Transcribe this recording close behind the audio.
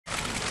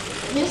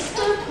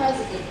Mr.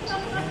 President,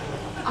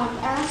 I'm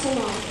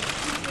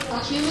Asimov,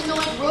 a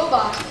humanoid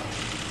robot.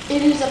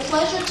 It is a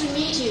pleasure to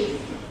meet you.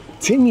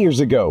 10 years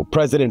ago,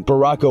 President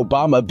Barack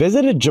Obama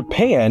visited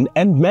Japan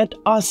and met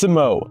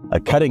Asimo, a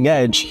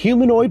cutting-edge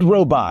humanoid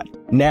robot.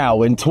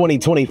 Now in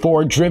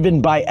 2024, driven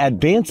by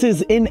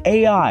advances in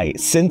AI,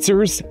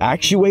 sensors,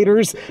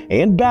 actuators,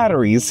 and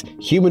batteries,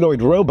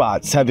 humanoid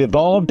robots have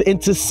evolved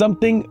into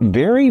something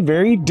very,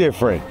 very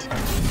different.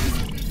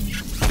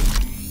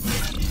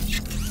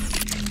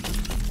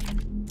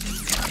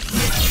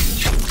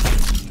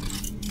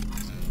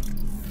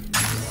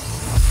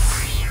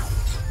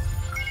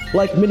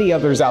 Like many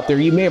others out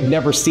there, you may have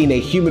never seen a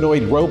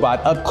humanoid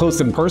robot up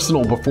close and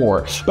personal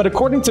before, but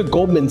according to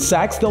Goldman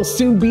Sachs, they'll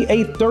soon be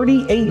a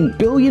 $38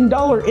 billion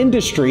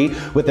industry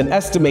with an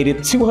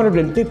estimated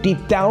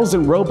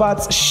 250,000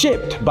 robots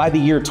shipped by the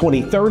year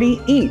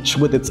 2030, each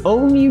with its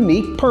own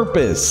unique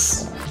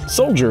purpose.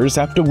 Soldiers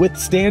have to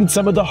withstand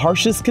some of the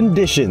harshest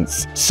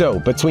conditions. So,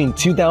 between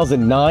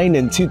 2009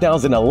 and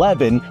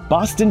 2011,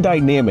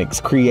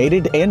 BostonDynamics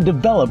created and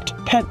developed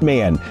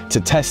Petman to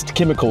test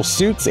chemical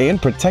suits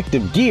and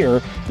protective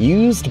gear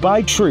used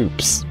by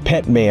troops.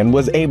 Petman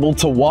was able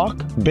to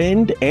walk,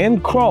 bend,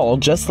 and crawl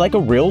just like a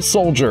real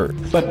soldier.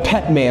 But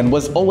Petman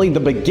was only the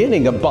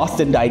beginning of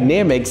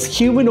BostonDynamics'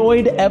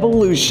 humanoid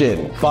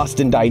evolution.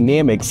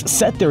 BostonDynamics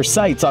set their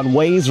sights on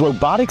ways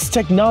robotics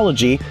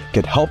technology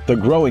could help the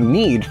growing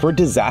need for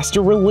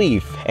disaster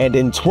relief. And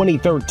in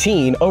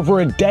 2013, over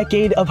a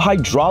decade of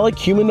hydraulic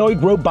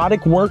humanoid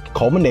robotic work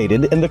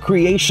culminated in the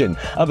creation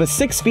of a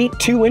 6 feet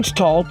 2 inch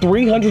tall,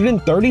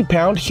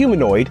 330-pound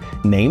humanoid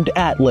named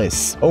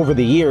Atlas. Over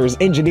the years,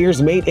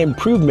 engineers made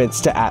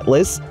improvements to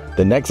Atlas.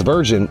 The next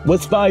version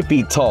was 5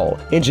 feet tall,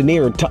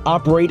 engineered to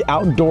operate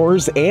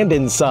outdoors and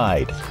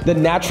inside. The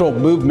natural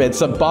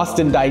movements of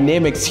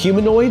BostonDynamics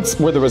humanoids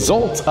were the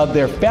result of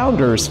their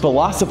founder's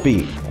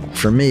philosophy.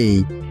 For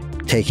me,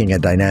 taking a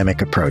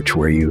dynamic approach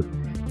where you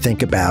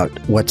think about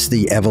what's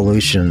the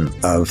evolution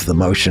of the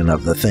motion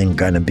of the thing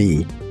going to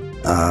be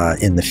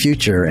in the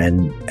future,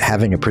 and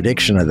having a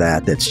prediction of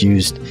that that's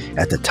used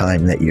at the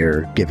time that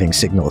you're giving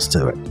signals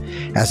to it,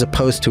 as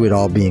opposed to it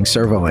all being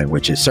servoing,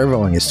 which is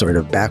servoing is sort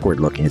of backward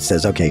looking. It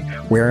says, okay,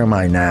 where am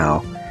I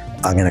now?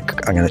 I'm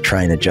gonna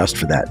try and adjust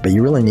for that. But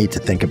you really need to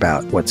think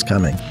about what's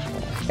coming.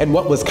 And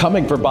what was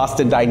coming for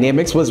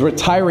BostonDynamics was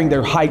retiring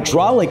their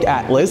hydraulic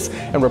Atlas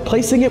and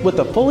replacing it with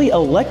a fully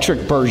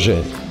electric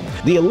version.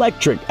 The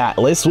electric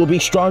Atlas will be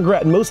stronger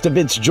at most of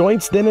its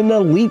joints than an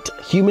elite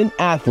human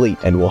athlete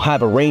and will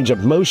have a range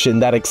of motion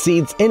that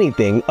exceeds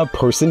anything a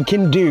person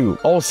can do.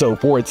 Also,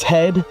 for its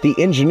head, the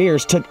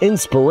engineers took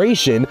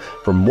inspiration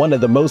from one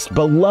of the most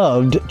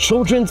beloved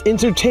children's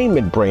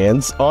entertainment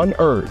brands on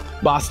Earth.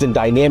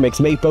 BostonDynamics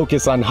may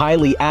focus on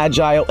highly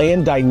agile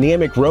and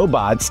dynamic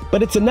robots,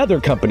 but it's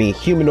another company,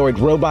 humanoid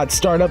robot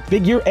startup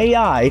Figure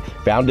AI,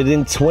 founded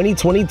in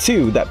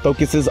 2022, that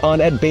focuses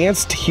on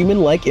advanced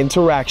human-like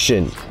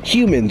interaction.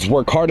 Humans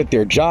work hard at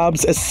their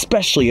jobs,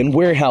 especially in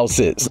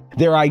warehouses.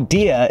 Their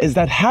idea is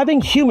that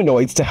having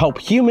humanoids to help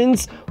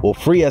humans will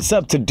free us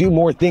up to do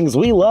more things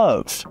we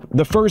love.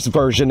 The first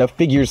version of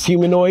Figure's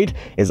humanoid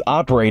is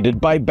operated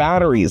by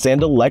batteries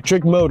and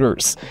electric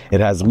motors.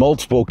 It has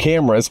multiple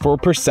cameras for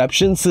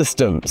perception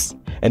systems.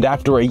 And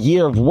after a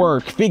year of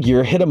work,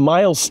 Figure hit a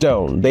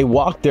milestone. They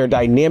walked their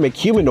dynamic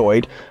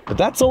humanoid, but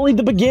that's only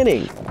the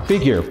beginning.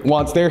 Figure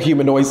wants their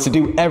humanoids to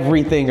do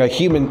everything a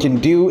human can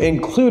do,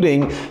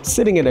 including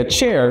sitting in a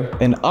chair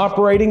and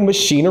operating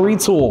machinery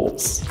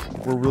tools.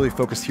 We're really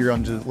focused here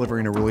on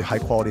delivering a really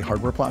high-quality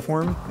hardware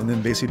platform and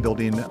then basically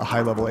building a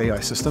high-level AI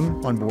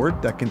system on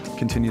board that can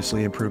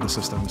continuously improve the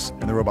systems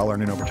and the robot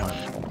learning over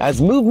time.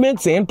 As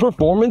movements and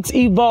performance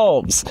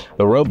evolves,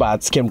 the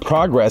robots can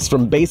progress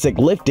from basic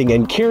lifting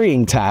and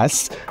carrying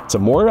tasks to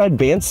more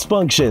advanced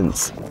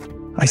functions.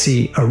 I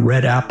see a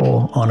red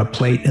apple on a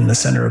plate in the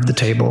center of the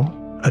table,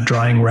 a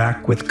drying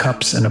rack with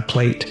cups and a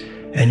plate,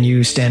 and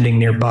you standing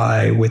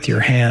nearby with your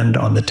hand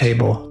on the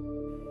table.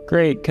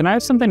 Great. Can I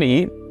have something to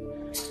eat?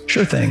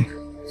 Sure thing.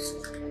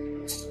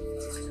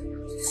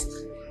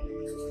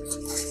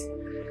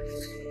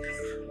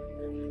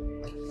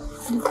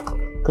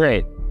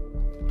 Great.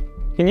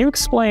 Can you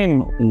explain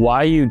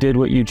why you did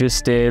what you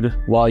just did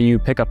while you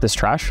pick up this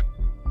trash?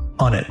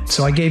 On it.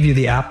 So I gave you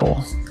the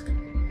apple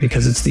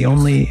because it's the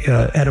only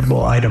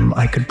edible item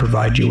I could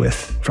provide you with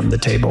from the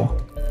table.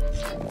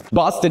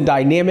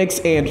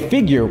 BostonDynamics and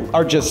Figure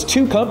are just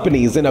two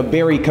companies in a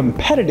very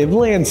competitive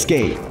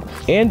landscape.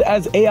 And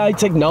as AI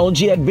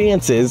technology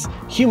advances,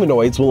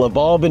 humanoids will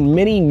evolve in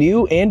many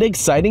new and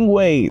exciting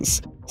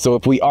ways. So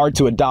if we are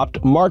to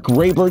adopt Mark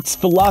Raybert's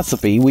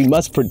philosophy, we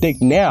must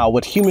predict now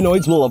what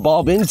humanoids will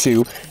evolve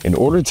into in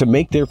order to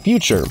make their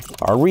future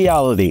our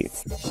reality.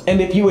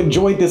 And if you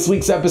enjoyed this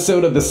week's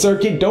episode of The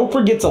Circuit, don't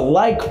forget to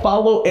like,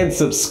 follow, and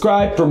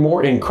subscribe for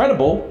more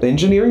incredible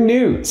engineering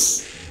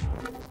news.